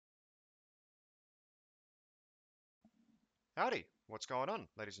Howdy, what's going on,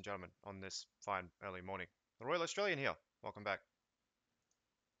 ladies and gentlemen, on this fine early morning? The Royal Australian here. Welcome back.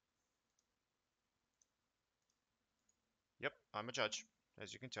 Yep, I'm a judge,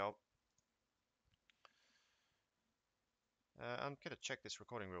 as you can tell. I'm gonna check this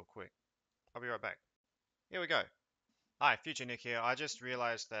recording real quick. I'll be right back. Here we go. Hi, Future Nick here. I just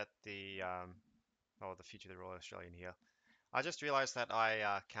realized that the Future the Royal Australian here. I just realized that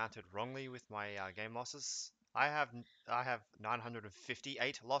I counted wrongly with my game losses. I have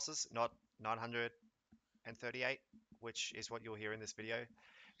 958 losses, not 938, which is what you'll hear in this video.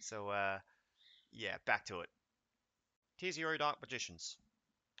 So yeah, back to it. Tier 0 Dark Magicians.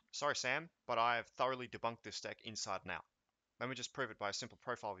 Sorry Sam, but I have thoroughly debunked this deck inside and out. Let me just prove it by a simple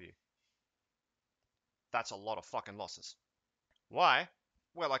profile view. That's a lot of fucking losses. Why?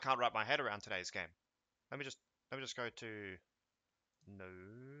 Well, I can't wrap my head around today's game. Let me just go to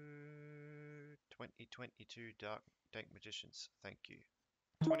 2022 Dark Magicians. Thank you.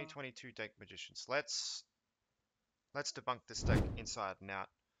 2022 Dark Magicians. Let's debunk this deck inside and out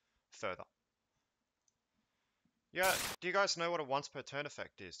further. Yeah, do you guys know what a once per turn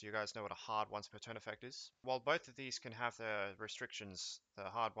effect is? Do you guys know what a hard once per turn effect is? While both of these can have their restrictions, the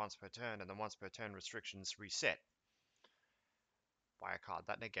hard once per turn and the once per turn restrictions reset by a card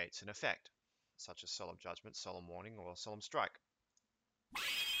that negates an effect, such as Solemn Judgment, Solemn Warning, or Solemn Strike.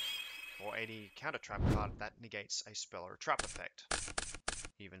 Or any counter trap card that negates a spell or a trap effect.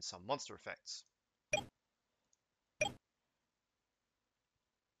 Even some monster effects.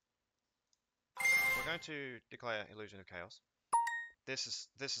 We're going to declare Illusion of Chaos. This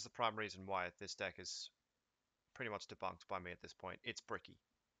is the prime reason why this deck is pretty much debunked by me at this point. It's bricky.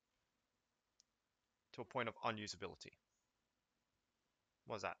 To a point of unusability.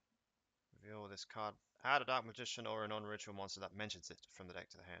 What's that? Reveal this card. Add a Dark Magician or a non-ritual monster that mentions it from the deck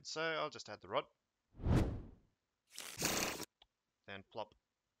to the hand. So I'll just add the rod. Then plop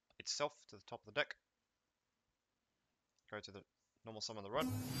itself to the top of the deck. Go to the normal summon the rod.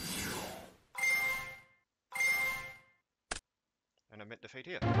 And omit defeat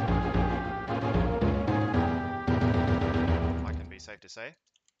here. I can be safe to say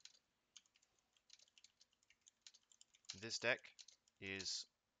this deck is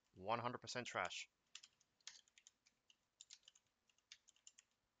 100% trash.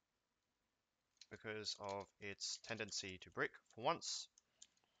 Because of its tendency to brick, for once.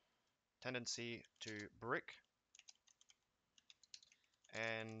 Tendency to brick.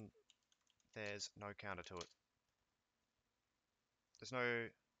 And there's no counter to it. There's no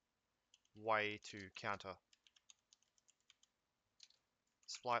way to counter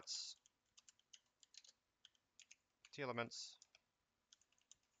splites, T-elements,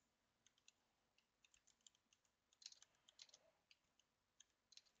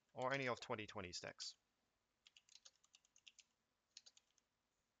 or any of 2020's decks.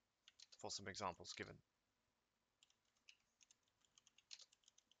 For some examples given.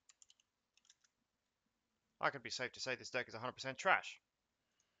 I can be safe to say this deck is 100% trash.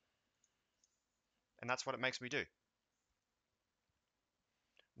 And that's what it makes me do.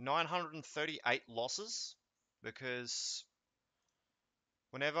 938 losses, because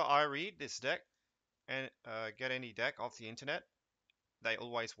whenever I read this deck and get any deck off the internet, they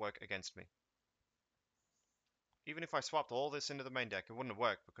always work against me. Even if I swapped all this into the main deck, it wouldn't have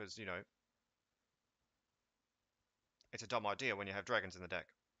worked because, you know, it's a dumb idea when you have dragons in the deck.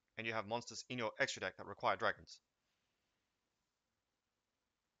 And you have monsters in your extra deck that require dragons.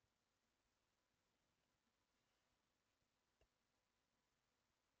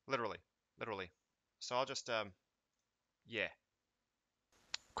 Literally. So I'll just, yeah.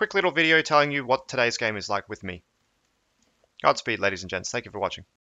 Quick little video telling you what today's game is like with me. Godspeed, ladies and gents. Thank you for watching.